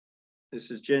This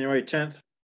is January 10th,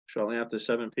 shortly after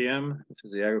 7 p.m. This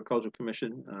is the Agricultural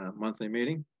Commission monthly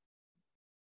meeting.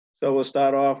 So we'll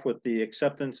start off with the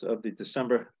acceptance of the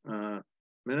December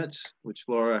minutes, which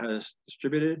Laura has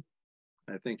distributed.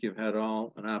 I think you've had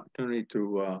all an opportunity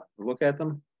to look at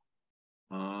them.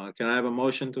 Can I have a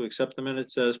motion to accept the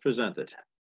minutes as presented?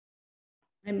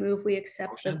 I move we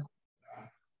accept the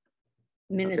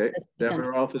minutes. Okay,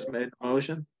 Deborah Rolfe has made a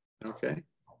motion. Okay.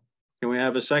 Can we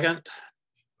have a second?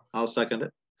 I'll second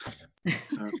it.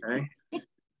 Okay.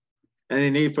 Any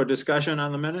need for discussion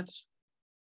on the minutes?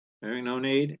 Hearing no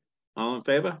need. All in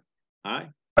favor? Aye.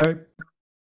 Aye.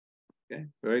 Okay,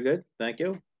 very good. Thank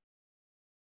you.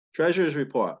 Treasurer's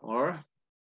report, Laura.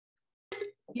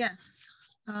 Yes.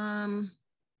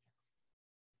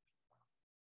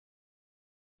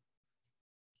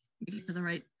 Get to the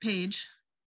right page.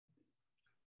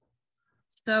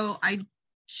 So I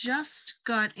just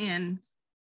got in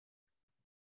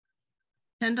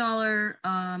 $10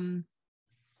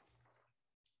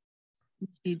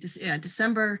 let's see,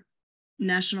 December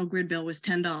National Grid bill was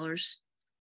 $10.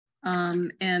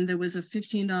 And there was a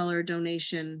 $15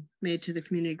 donation made to the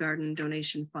Community Garden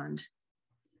Donation Fund.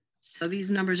 So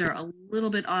these numbers are a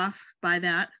little bit off by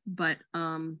that, but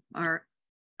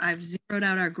I've zeroed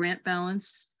out our grant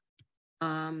balance.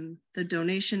 The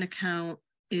donation account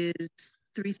is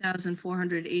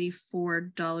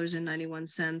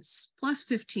 $3,484.91 plus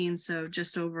 15, so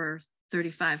just over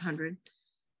 3,500.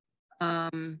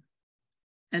 And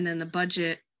then the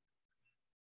budget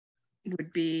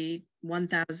would be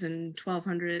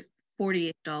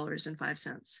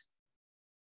 $1,248.05.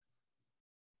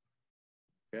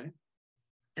 Okay.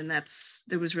 And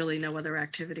there was really no other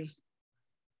activity.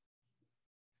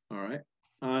 All right.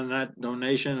 On that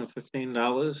donation of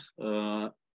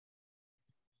 $15,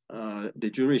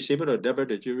 did you receive it, or Deborah,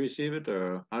 did you receive it,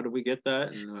 or how did we get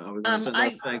that? And are we going to send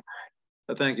out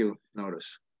a thank you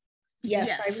notice? Yes,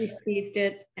 I received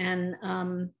it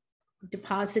and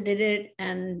deposited it,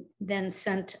 and then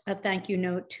sent a thank you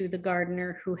note to the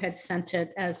gardener who had sent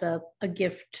it as a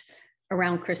gift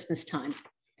around Christmas time,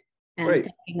 and Great.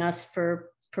 thanking us for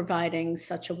providing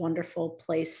such a wonderful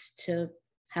place to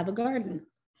have a garden.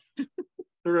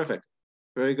 Terrific.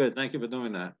 Very good. Thank you for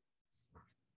doing that.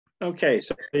 Okay,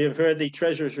 so you've heard the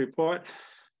treasurer's report.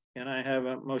 Can I have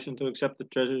a motion to accept the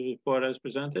treasurer's report as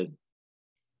presented?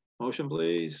 Motion,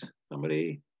 please.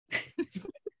 Somebody.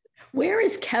 Where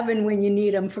is Kevin when you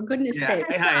need him? For goodness sake.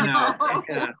 I know.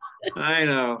 Yeah,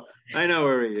 I know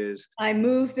where he is. I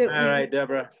move that. All right,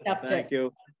 Deborah. Thank it.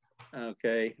 you.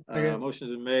 Okay.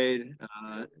 Motion's been made.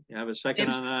 You have a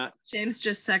second on that? James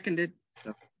just seconded.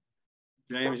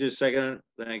 James just seconded.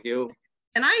 Thank you.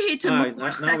 And I hate to move for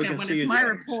a second when it's my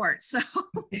report. So.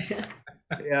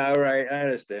 Yeah, all right. I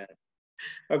understand.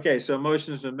 Okay, so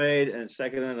motion's been made and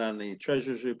seconded on the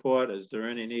treasurer's report. Is there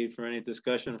any need for any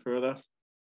discussion further?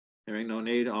 Hearing no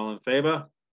need. All in favor?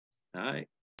 Aye.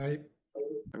 Aye.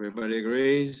 Everybody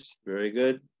agrees. Very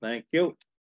good. Thank you.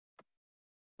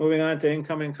 Moving on to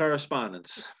incoming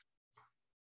correspondence.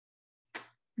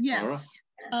 Yes.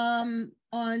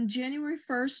 On January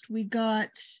 1st, we got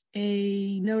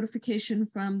a notification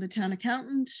from the town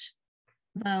accountant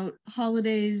about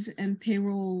holidays and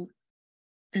payroll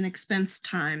and expense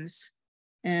times.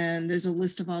 And there's a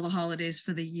list of all the holidays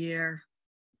for the year.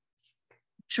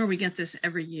 I'm sure we get this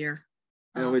every year.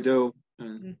 Yeah, we do.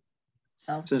 And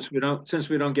so since we don't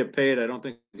get paid, I don't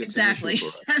think it's exactly. An issue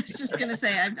for us. I was just going to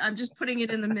say, I'm just putting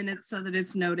it in the minutes so that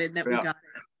it's noted that we got it.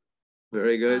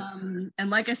 Very good. And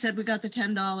like I said, we got the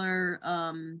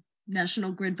 $10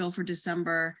 National Grid bill for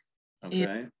December.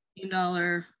 Okay.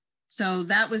 $15. So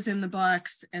that was in the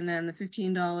box, and then the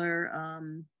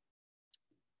 $15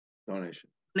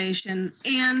 donation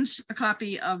and a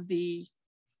copy of the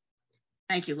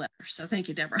thank you letter. So thank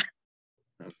you, Deborah.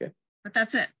 Okay. But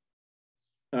that's it.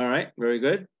 All right. Very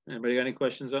good. Anybody got any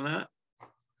questions on that?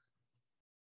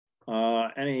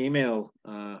 Any email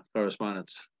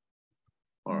correspondence?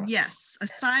 Yes.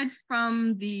 Aside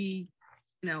from the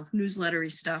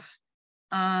newslettery stuff,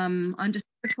 on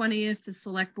December 20th, the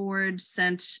select board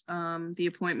sent the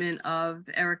appointment of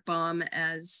Eric Baum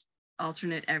as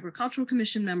alternate agricultural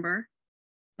commission member.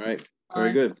 All right.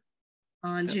 Very good.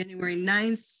 On January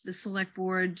 9th, the select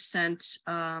board sent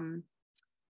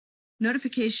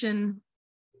notification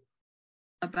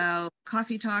about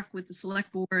coffee talk with the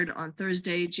select board on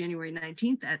Thursday, January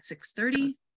 19th at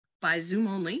 6:30 by Zoom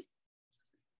only.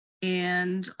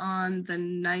 And on the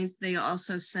 9th, they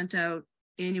also sent out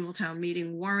annual town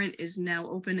meeting warrant is now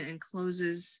open and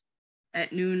closes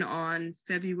at noon on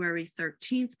February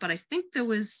 13th. But I think there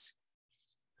was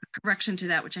a correction to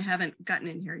that, which I haven't gotten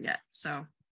in here yet. So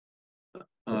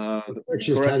It's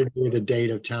just correct. had to do with the date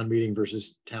of town meeting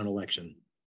versus town election.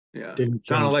 Yeah, Didn't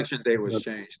town change. election day was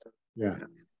changed. Yeah.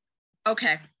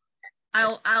 Okay.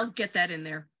 I'll get that in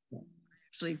there.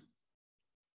 Actually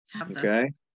have that.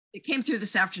 Okay, It came through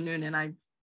this afternoon and I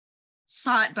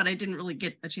saw it, but I didn't really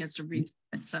get a chance to read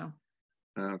it. So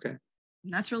okay.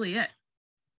 that's really it.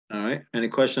 All right. Any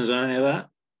questions on any of that?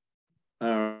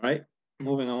 All right.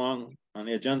 Moving along on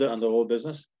the agenda under old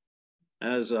business.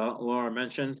 As Laura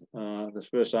mentioned, this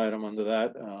first item under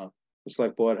that, the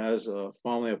select board has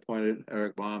formally appointed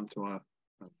Eric Baum to our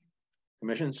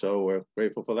commission, so we're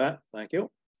grateful for that. Thank you.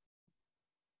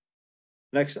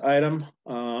 Next item,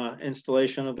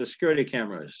 installation of the security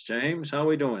cameras. James, how are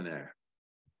we doing there?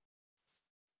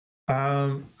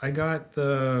 I got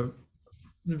the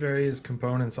various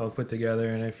components all put together,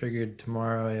 and I figured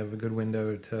tomorrow I have a good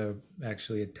window to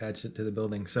actually attach it to the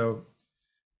building. So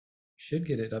should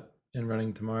get it up and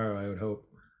running tomorrow, I would hope.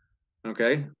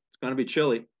 Okay, it's gonna be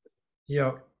chilly.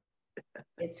 Yep.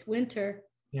 It's winter.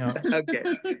 Yeah. Okay,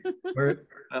 We're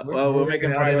well, we're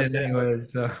making working on progress it there, anyway,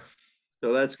 so.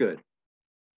 so that's good.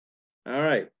 All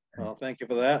right, well, thank you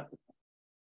for that.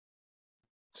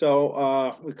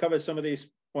 So we covered some of these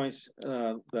points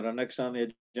that are next on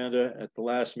the agenda at the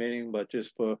last meeting, but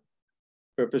just for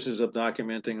purposes of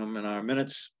documenting them in our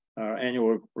minutes, our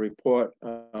annual report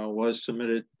was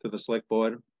submitted to the select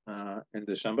board in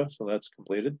December, so that's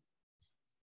completed.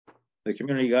 The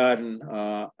community garden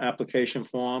application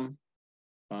form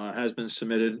has been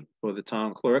submitted for the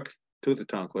town clerk, to the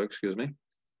town clerk, excuse me.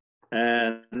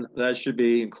 And that should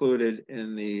be included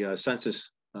in the census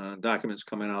documents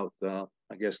coming out,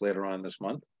 I guess, later on this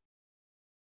month.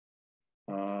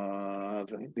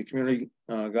 The community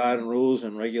garden rules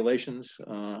and regulations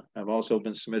have also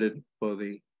been submitted for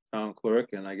the town clerk.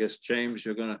 And I guess, James,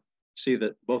 you're gonna see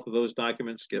that both of those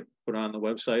documents get put on the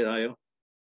website, are you?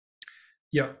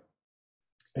 Yep.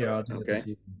 Yeah, I'll do that this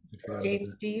Okay. evening. I forgot about James,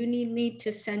 do you need me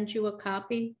to send you a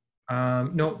copy?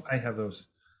 that. No, I have those.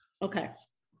 Okay.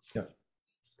 Yep.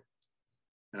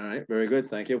 All right, very good.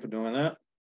 Thank you for doing that.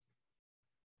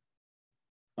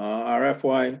 Our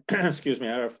FY, excuse me,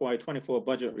 our FY 24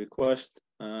 budget request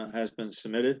has been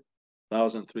submitted,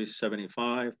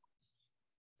 $1,375.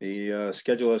 The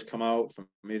schedule has come out from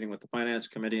meeting with the finance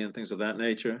committee and things of that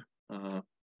nature. I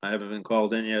haven't been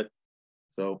called in yet,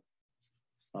 so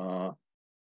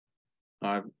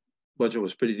our budget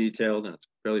was pretty detailed and it's a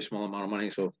fairly small amount of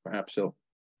money, so perhaps they'll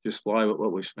just fly with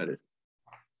what we submitted.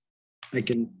 I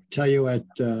can tell you at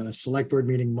select board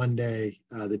meeting Monday,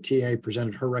 the TA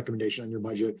presented her recommendation on your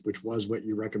budget, which was what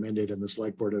you recommended, and the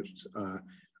select board has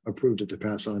approved it to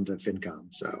pass on to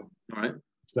FinCom. So All right,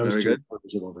 those very two good.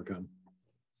 parts have overcome.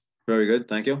 Very good.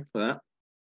 Thank you for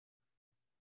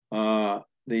that.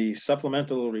 The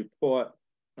supplemental report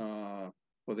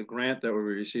for the grant that we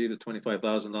received, a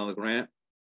 $25,000 grant,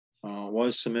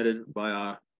 was submitted by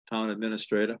our town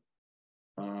administrator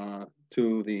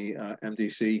to the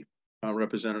MDC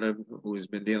representative who has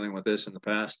been dealing with this in the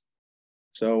past.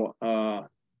 So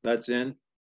that's in.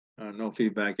 No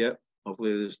feedback yet.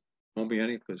 Hopefully there's won't be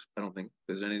any, because I don't think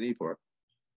there's any need for it.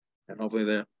 And hopefully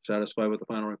they're satisfied with the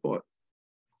final report.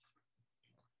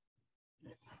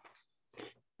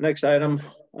 Next item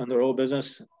under old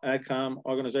business, AgCom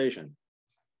organization.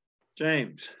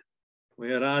 James, we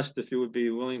had asked if you would be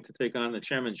willing to take on the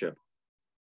chairmanship,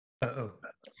 Uh-oh.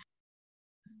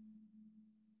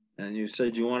 and you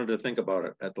said you wanted to think about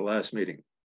it at the last meeting.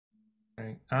 All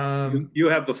right. You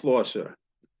have the floor, sir.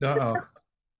 Uh-oh.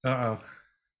 Uh-oh.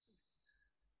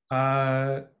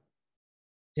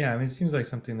 Yeah, I mean, it seems like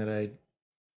something that I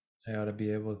ought to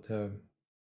be able to,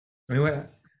 I mean,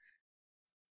 what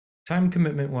time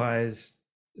commitment wise,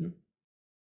 I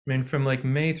mean, from like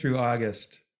May through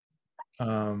August, We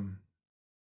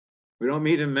don't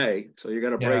meet in May, so you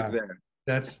got a break Yeah. there.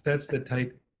 that's the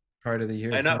tight part of the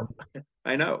year. I know.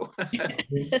 I know.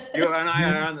 You and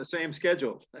I are on the same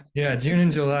schedule, Yeah, June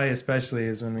and July especially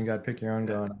is when we got pick your own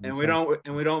going. and So,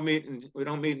 we don't meet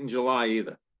in July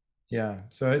either. yeah,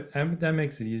 so that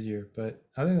makes it easier. But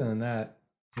other than that,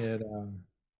 it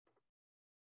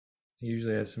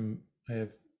usually I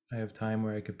have time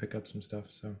where I could pick up some stuff.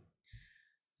 So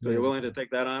So you're willing to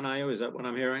take that on, are you? Is that what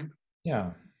I'm hearing?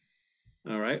 Yeah.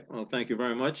 All right, well, thank you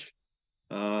very much.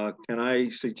 Can I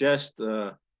suggest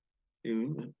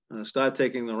you start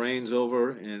taking the reins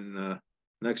over in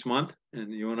next month,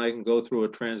 and you and I can go through a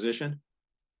transition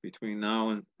between now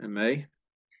and May?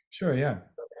 Sure. Yeah.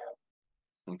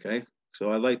 Okay, so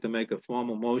I'd like to make a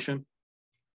formal motion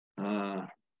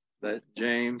that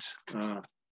James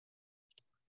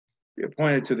be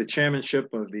appointed to the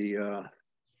chairmanship of the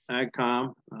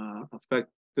AgCom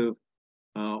effective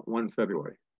 1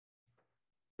 February.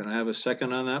 Can I have a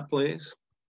second on that, please?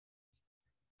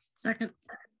 Second.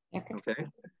 Okay.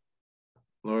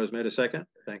 Laura's made a second.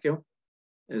 Thank you.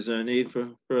 Is there a need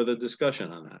for further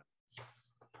discussion on that?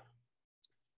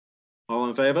 All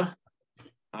in favor?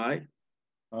 Aye.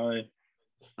 Aye.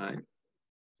 Aye.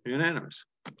 Unanimous.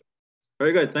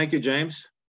 Very good. Thank you, James.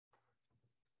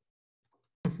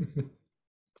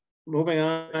 Moving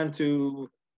on to,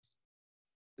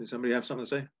 does somebody have something to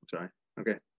say? Sorry.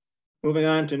 Okay. Moving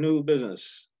on to new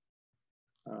business.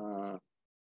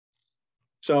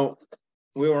 So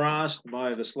we were asked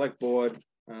by the select board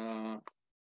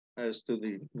as to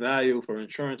the value for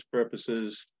insurance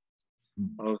purposes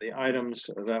of the items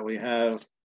that we have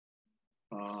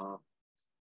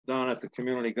down at the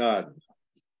community garden.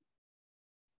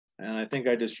 And I think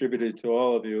I distributed to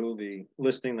all of you the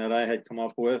listing that I had come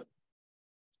up with,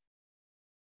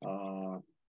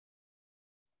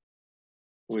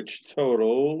 which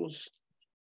totals,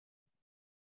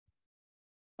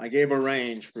 I gave a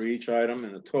range for each item,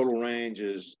 and the total range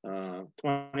is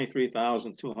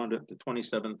 $23,200 to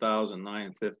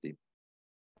 $27,950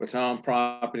 for town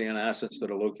property and assets that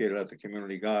are located at the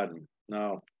community garden.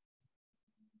 Now,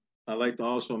 I'd like to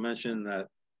also mention that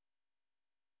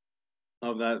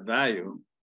of that value,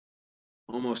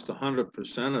 almost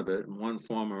 100% of it in one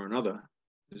form or another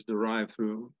is derived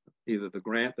through either the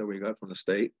grant that we got from the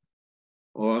state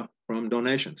or from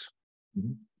donations.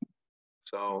 Mhm.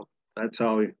 So that's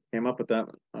how we came up with that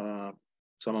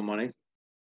sum of money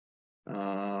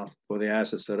for the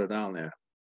assets that are down there.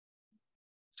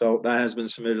 So that has been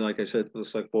submitted, like I said, to the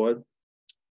select board.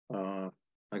 I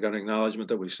got an acknowledgement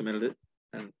that we submitted it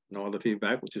and no other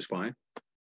feedback, which is fine.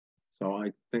 So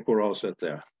I think we're all set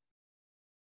there.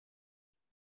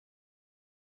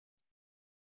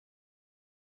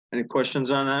 Any questions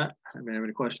on that? Anybody have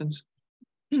any questions?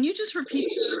 Can you just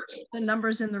repeat the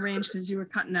numbers in the range because you were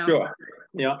cutting out? Sure.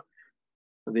 Yeah.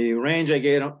 The range I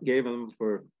gave them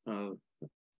for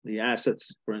the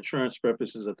assets for insurance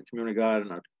purposes at the community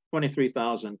garden are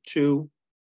 $23,002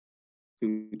 to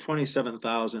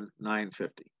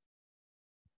 $27,950.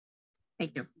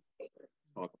 Thank you.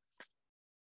 Welcome.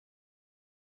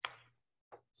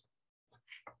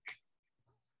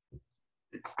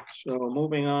 So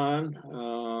moving on,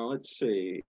 let's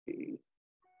see.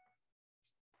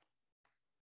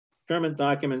 Procurement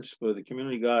documents for the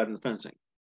community garden fencing.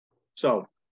 So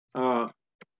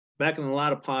back in the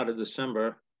latter part of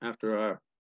December, after our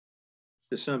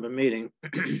December meeting,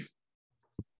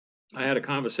 I had a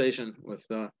conversation with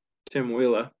Tim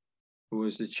Wheeler, who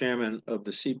is the chairman of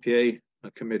the CPA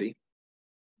committee.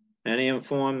 And he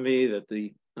informed me that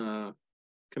the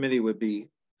committee would be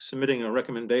submitting a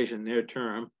recommendation near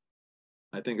term.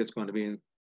 I think it's going to be in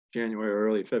January or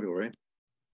early February,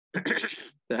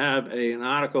 to have an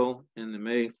article in the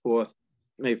May 1st,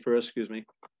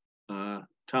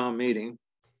 town meeting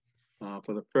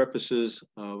for the purposes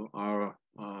of our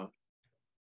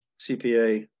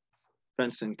CPA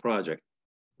fencing project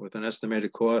with an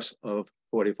estimated cost of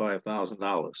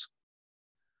 $45,000.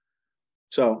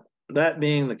 So that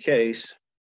being the case,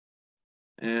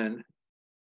 and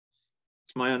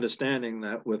it's my understanding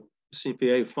that with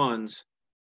CPA funds,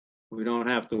 we don't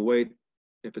have to wait.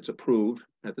 If it's approved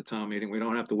at the town meeting, we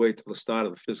don't have to wait till the start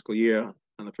of the fiscal year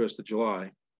on the 1st of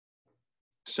July.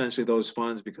 Essentially, those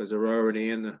funds, because they're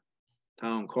already in the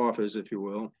town coffers, if you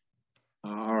will,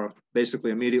 are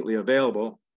basically immediately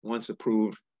available once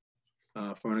approved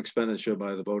for an expenditure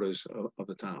by the voters of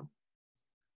the town.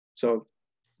 So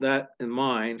that in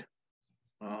mind,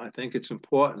 I think it's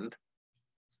important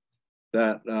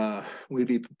that we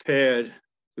be prepared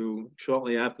to,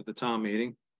 shortly after the town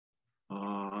meeting,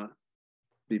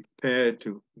 be prepared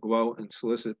to go out and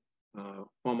solicit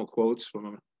formal quotes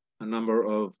from a number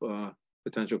of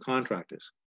potential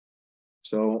contractors.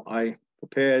 So I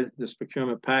prepared this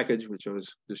procurement package, which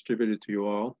was distributed to you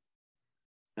all.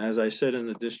 As I said in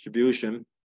the distribution,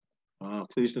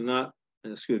 please do not,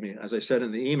 as I said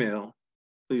in the email,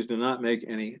 please do not make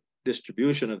any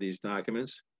distribution of these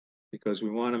documents because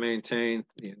we want to maintain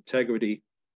the integrity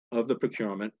of the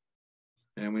procurement,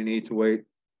 and we need to wait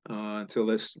until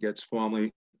this gets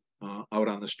formally out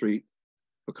on the street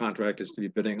for contractors to be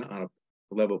bidding on a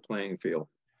level playing field.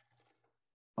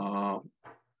 You're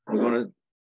going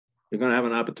to have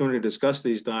an opportunity to discuss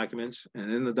these documents,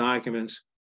 and in the documents,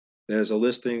 there's a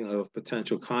listing of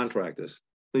potential contractors.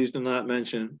 Please do not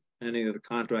mention any of the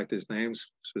contractors'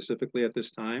 names specifically at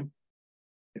this time.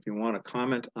 If you want to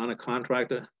comment on a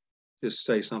contractor, just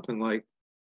say something like,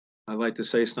 I'd like to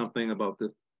say something about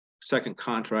the second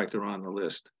contractor on the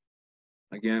list.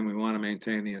 Again, we want to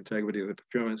maintain the integrity of the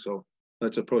procurement, so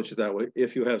let's approach it that way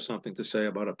if you have something to say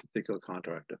about a particular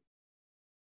contractor.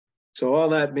 So all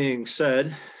that being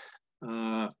said,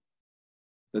 the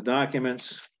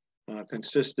documents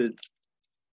consisted,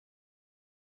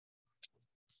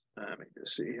 let me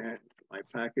just see here, my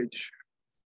package.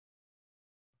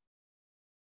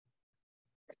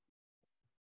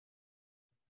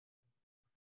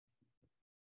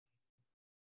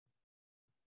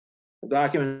 The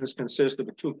documents consist of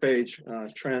a 2-page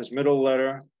transmittal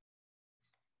letter.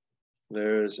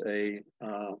 There's a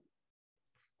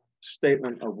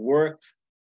statement of work.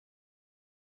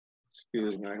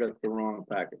 Excuse me, I got the wrong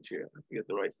package here. Let me get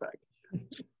the right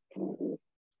package.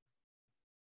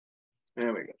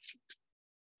 There we go.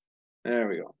 There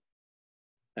we go.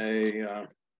 A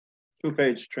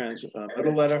 2-page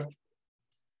transmittal letter.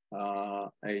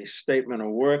 A statement of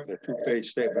work, a 2-page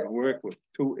statement of work with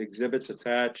 2 exhibits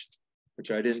attached, which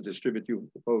I didn't distribute to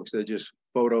you folks. They're just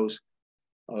photos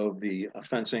of the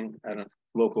fencing at a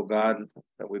local garden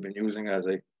that we've been using as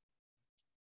a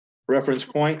reference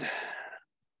point.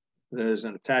 There's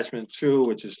an attachment 2,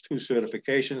 which is 2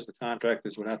 certifications the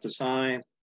contractors would have to sign.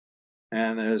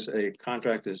 And there's a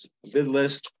contractor's bid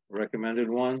list, recommended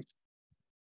one,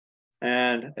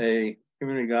 and a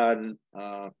community garden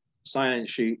sign-in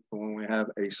sheet for when we have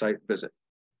a site visit.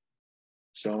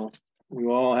 So we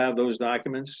all have those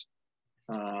documents.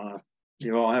 Do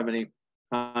you all have any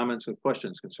comments or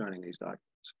questions concerning these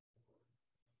documents?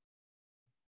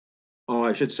 Oh,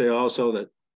 I should say also that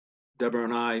Deborah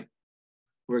and I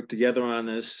worked together on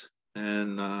this,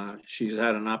 and she's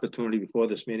had an opportunity before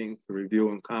this meeting to review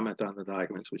and comment on the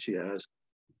documents, which she has.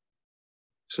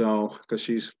 So, because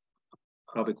she's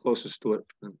probably closest to it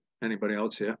than anybody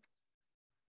else here.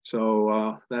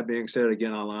 So that being said,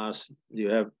 again, I'll ask,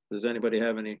 does anybody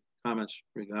have any comments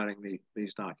regarding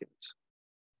these documents?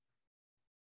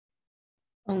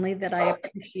 Only that I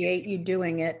appreciate you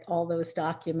doing it, all those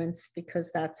documents,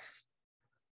 because that's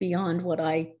beyond what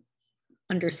I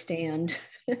understand.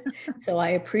 So I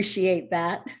appreciate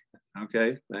that.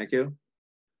 Okay, thank you.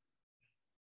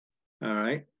 All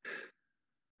right.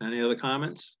 Any other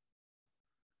comments?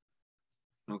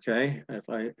 Okay,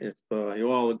 if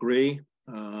you all agree,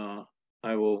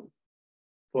 I will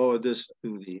forward this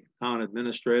to the town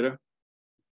administrator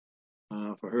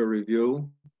for her review.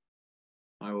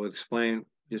 I will explain,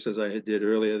 just as I did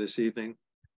earlier this evening,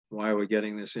 why we're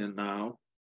getting this in now.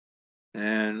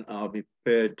 And I'll be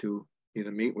prepared to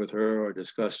either meet with her or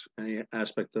discuss any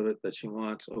aspect of it that she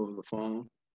wants over the phone.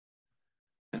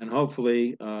 And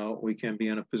hopefully we can be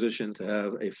in a position to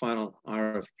have a final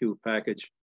RFQ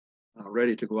package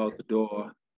ready to go out the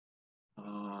door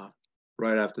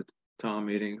right after the town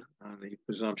meeting, on the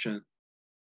presumption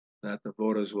that the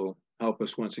voters will help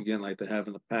us once again like they have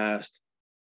in the past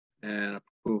and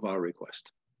approve our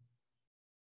request.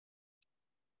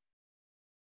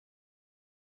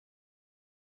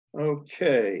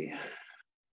 Okay.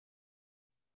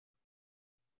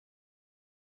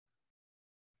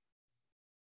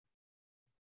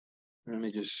 Let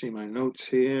me just see my notes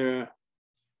here.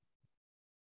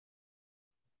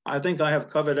 I think I have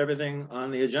covered everything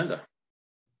on the agenda.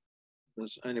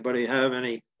 Does anybody have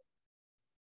any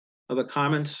other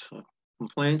comments, or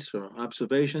complaints, or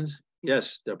observations?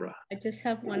 Yes, Deborah. I just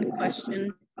have one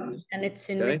question, and it's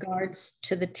in Okay. regards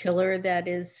to the tiller that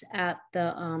is at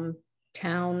the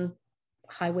town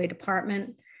highway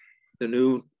department. The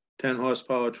new 10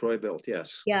 horsepower Troy built,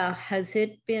 yes. Yeah, has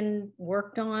it been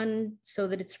worked on so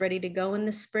that it's ready to go in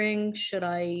the spring? Should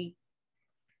I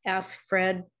ask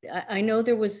Fred? I know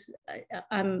there was,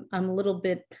 I'm a little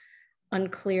bit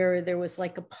unclear. There was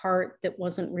like a part that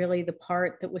wasn't really the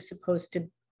part that was supposed to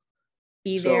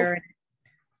be there.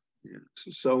 Yeah.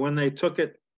 So when they took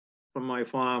it from my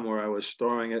farm where I was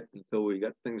storing it until we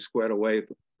got things squared away,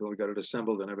 until we got it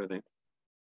assembled and everything,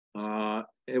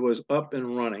 it was up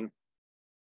and running,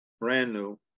 brand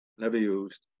new, never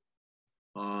used.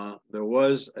 There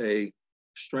was a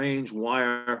strange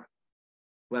wire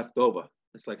left over.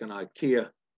 It's like an IKEA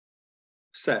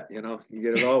set, you know, you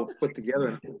get it all put together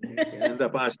and you end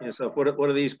up asking yourself, what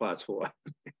are these parts for?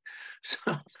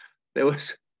 So there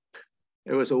was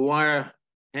a wire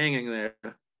hanging there.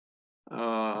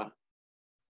 I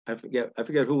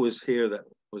forget who was here that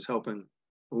was helping,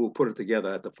 who put it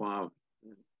together at the farm.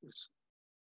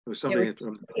 It was somebody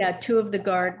from, yeah, 2 of the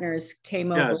gardeners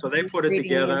came over. yeah, so they put it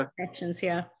together. Instructions,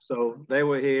 yeah. So they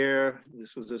were here.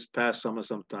 This was this past summer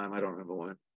sometime, I don't remember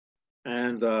when.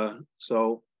 And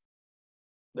so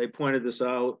they pointed this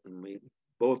out, and we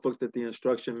both looked at the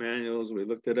instruction manuals. We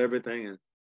looked at everything, and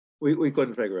we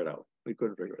couldn't figure it out. We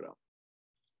couldn't figure it out.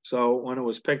 So when it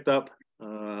was picked up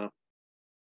by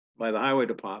the highway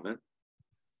department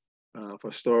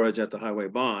for storage at the highway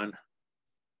barn,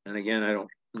 and again, I don't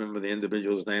remember the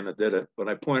individual's name that did it, but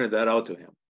I pointed that out to him.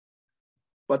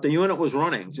 But the unit was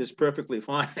running just perfectly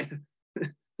fine,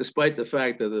 despite the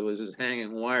fact that there was this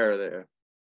hanging wire there.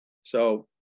 So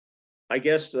I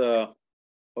guess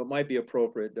what might be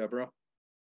appropriate, Deborah,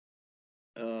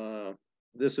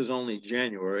 this is only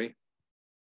January.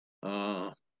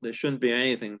 There shouldn't be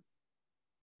anything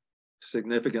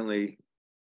significantly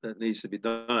that needs to be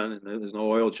done, and there's no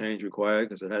oil change required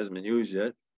because it hasn't been used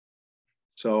yet.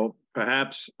 So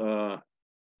perhaps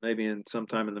maybe in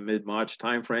sometime in the mid-March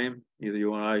timeframe, either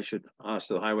you and I should ask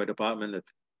the highway department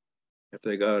if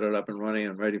they got it up and running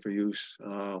and ready for use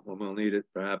when we'll need it,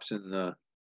 perhaps in the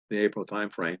April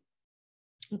timeframe.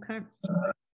 Okay.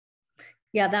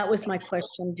 Yeah, that was my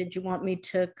question. Did you want me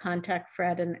to contact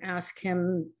Fred and ask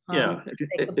him? Yeah, if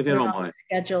they could if you put don't on the mind.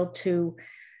 schedule to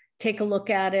take a look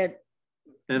at it.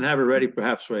 And have it ready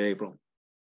perhaps for April.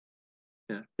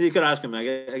 Yeah, you could ask him, I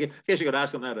guess you could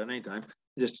ask him that at any time.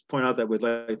 Just point out that we'd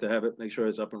like to have it, make sure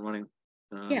it's up and running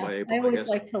Yeah, by April, I always guess.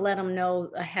 like to let him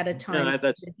know ahead of time. Yeah, so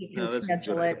that's, that he no, can that's a good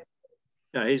schedule idea. it.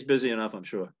 Yeah, he's busy enough, I'm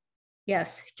sure.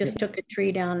 Yes, just took a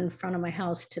tree down in front of my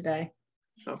house today.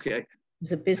 Okay, It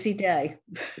was a busy day.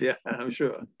 yeah, I'm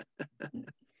sure.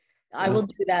 I will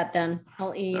do that then.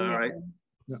 I'll email right. him.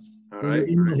 All When you right.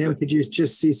 email him, could you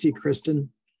just CC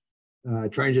Kristen?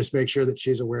 Try and just make sure that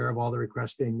she's aware of all the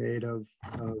requests being made of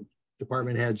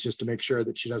department heads, just to make sure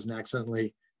that she doesn't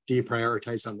accidentally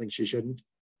deprioritize something she shouldn't.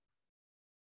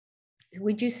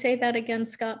 Would you say that again,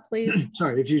 Scott, please?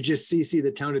 Sorry, if you just CC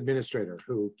the town administrator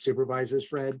who supervises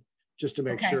Fred, just to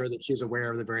make Okay. sure that she's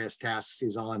aware of the various tasks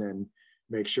he's on and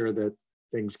make sure that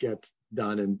things get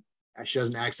done and she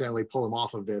doesn't accidentally pull him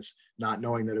off of this, not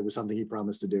knowing that it was something he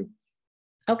promised to do.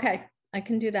 Okay, I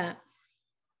can do that.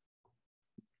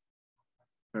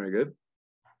 Very good.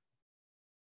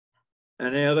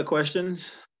 Any other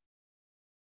questions?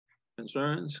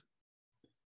 Concerns?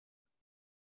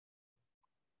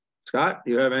 Scott,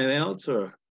 do you have anything else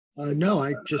or? No,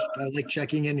 I like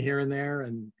checking in here and there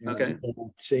and Okay.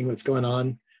 seeing what's going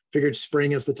on. Figured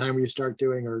spring is the time where you start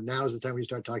doing, or now is the time where you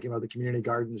start talking about the community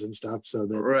gardens and stuff. So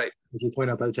that Right. if you point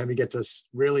out by the time you get to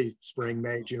really spring,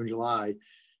 May, June, July,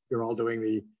 you're all doing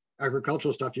the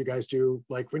agricultural stuff you guys do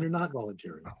like when you're not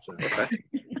volunteering. So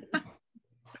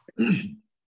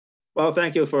Well,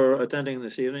 thank you for attending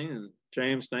this evening, and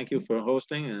James, thank you for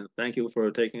hosting, and thank you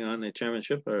for taking on the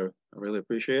chairmanship. I really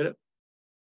appreciate it.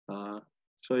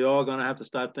 So you're all gonna have to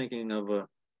start thinking of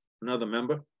another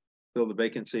member, fill the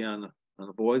vacancy on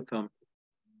the board come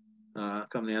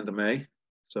the end of May.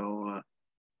 So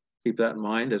keep that in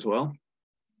mind as well.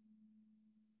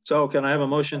 So can I have a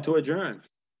motion to adjourn?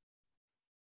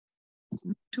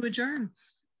 To adjourn.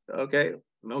 Okay,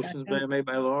 motion's been Second. made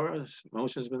by Laura,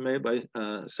 motion's been made by,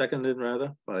 seconded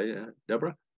rather, by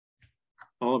Deborah.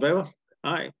 All in favor?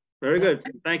 Aye, very good.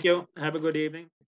 Thank you. Have a good evening.